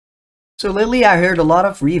So lately I heard a lot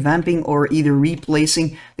of revamping or either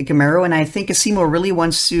replacing the Camaro, and I think Asimo really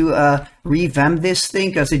wants to revamp this thing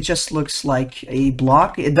because it just looks like a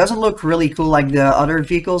block. It doesn't look really cool like the other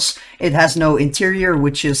vehicles. It has no interior,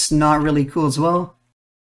 which is not really cool as well.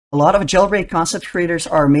 A lot of jailbreak concept creators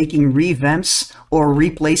are making revamps or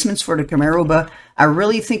replacements for the Camaro, but I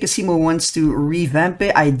really think Asimo wants to revamp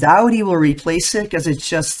it. I doubt he will replace it because it's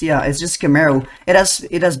just, yeah, it's just Camaro. It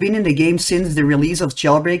has been in the game since the release of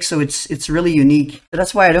Jailbreak, so it's really unique. But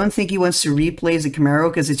that's why I don't think he wants to replace the Camaro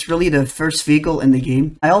because it's really the first vehicle in the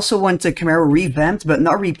game. I also want the Camaro revamped but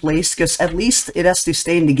not replaced because at least it has to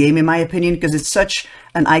stay in the game in my opinion because it's such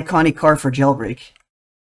an iconic car for Jailbreak.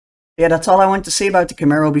 Yeah, that's all I want to say about the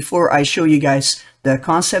Camaro before I show you guys the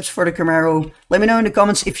concepts for the Camaro. Let me know in the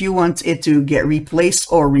comments if you want it to get replaced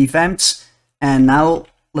or revamped. And now,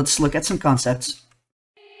 let's look at some concepts.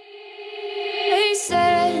 They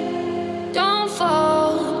said, don't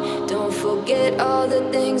fall, don't forget all the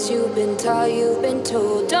things you've been taught, you've been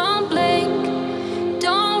told. Don't blink,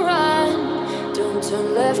 don't run, don't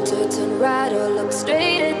turn left or turn right or look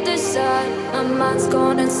straight at the sun. My mind's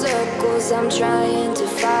going in circles, I'm trying to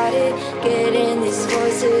fight it. Getting these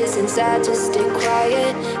voices inside to stay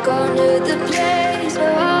quiet. Going to the place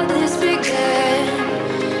where all this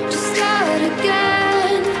began. Just start again.